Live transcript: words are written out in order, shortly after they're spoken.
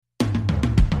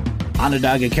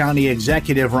Onondaga County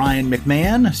Executive Ryan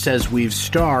McMahon says we've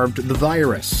starved the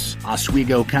virus.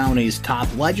 Oswego County's top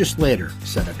legislator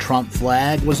said a Trump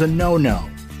flag was a no-no.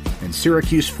 And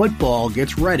Syracuse football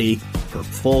gets ready for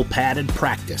full padded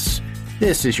practice.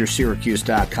 This is your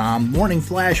Syracuse.com morning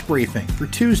flash briefing for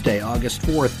Tuesday, August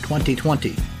 4th,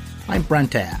 2020. I'm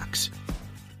Brent Axe.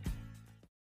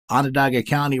 Onondaga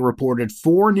County reported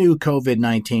 4 new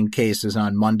COVID-19 cases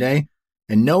on Monday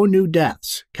and no new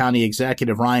deaths. County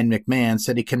Executive Ryan McMahon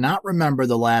said he cannot remember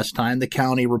the last time the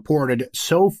county reported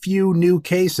so few new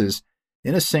cases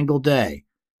in a single day.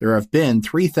 There have been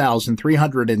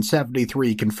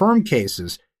 3,373 confirmed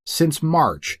cases since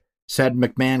March. Said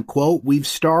McMahon, quote, "We've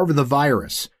starved the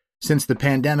virus. Since the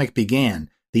pandemic began,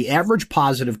 the average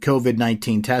positive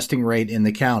COVID-19 testing rate in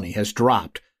the county has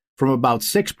dropped from about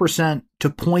 6% to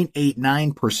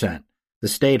 0.89%. The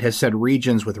state has said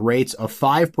regions with rates of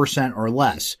 5% or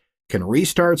less can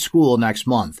restart school next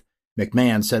month."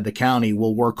 McMahon said the county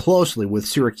will work closely with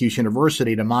Syracuse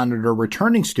University to monitor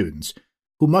returning students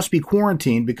who must be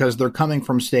quarantined because they're coming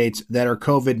from states that are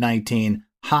COVID-19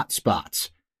 hotspots.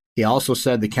 He also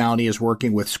said the county is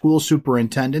working with school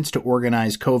superintendents to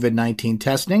organize COVID-19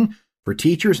 testing for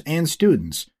teachers and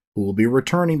students who will be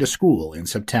returning to school in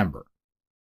September.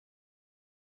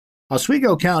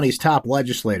 Oswego County's top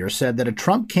legislator said that a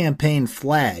Trump campaign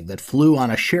flag that flew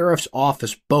on a sheriff's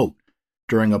office boat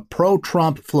during a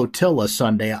pro-Trump flotilla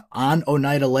Sunday on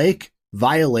Oneida Lake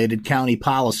violated county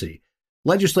policy.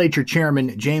 Legislature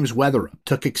Chairman James Weatherup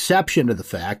took exception to the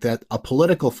fact that a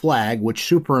political flag which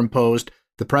superimposed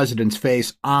the president's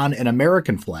face on an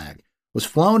American flag was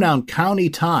flown on county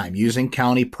time using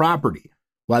county property.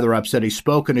 Weatherup said he's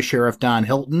spoken to Sheriff Don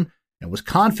Hilton and was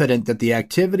confident that the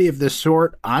activity of this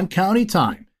sort on county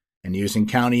time and using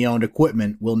county-owned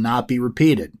equipment will not be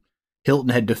repeated. Hilton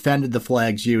had defended the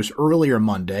flag's use earlier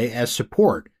Monday as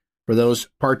support for those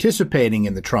participating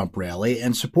in the Trump rally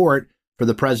and support for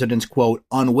the president's, quote,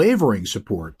 unwavering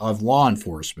support of law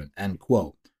enforcement, end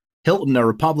quote. Hilton, a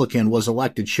Republican, was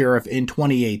elected sheriff in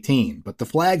 2018, but the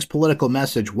flag's political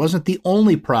message wasn't the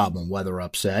only problem,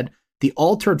 Weatherup said. The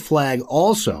altered flag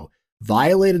also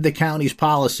violated the county's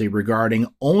policy regarding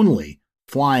only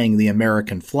flying the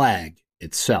American flag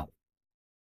itself.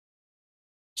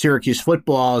 Syracuse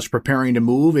football is preparing to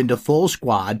move into full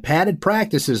squad padded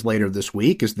practices later this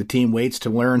week as the team waits to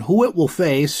learn who it will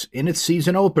face in its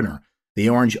season opener. The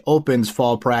Orange opens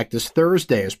fall practice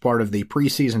Thursday as part of the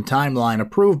preseason timeline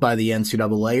approved by the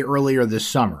NCAA earlier this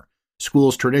summer.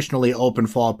 Schools traditionally open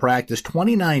fall practice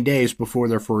 29 days before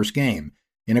their first game,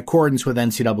 in accordance with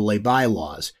NCAA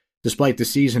bylaws. Despite the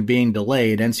season being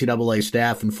delayed, NCAA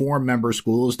staff informed member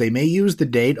schools they may use the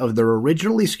date of their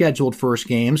originally scheduled first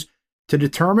games to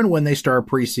determine when they start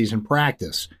preseason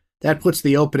practice. That puts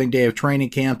the opening day of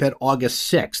training camp at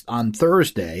August 6th on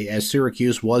Thursday, as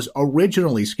Syracuse was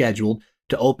originally scheduled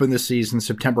to open the season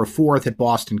September 4th at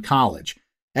Boston College.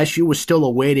 SU was still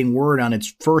awaiting word on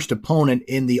its first opponent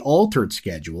in the altered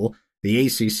schedule. The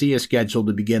ACC is scheduled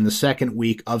to begin the second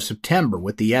week of September,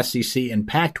 with the SEC and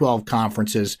Pac-12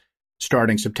 conferences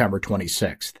starting September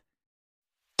 26th.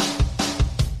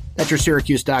 That's your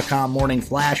Syracuse.com morning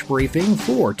flash briefing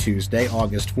for Tuesday,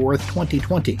 August 4th,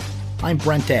 2020. I'm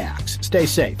Brent Axe. Stay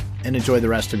safe and enjoy the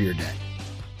rest of your day.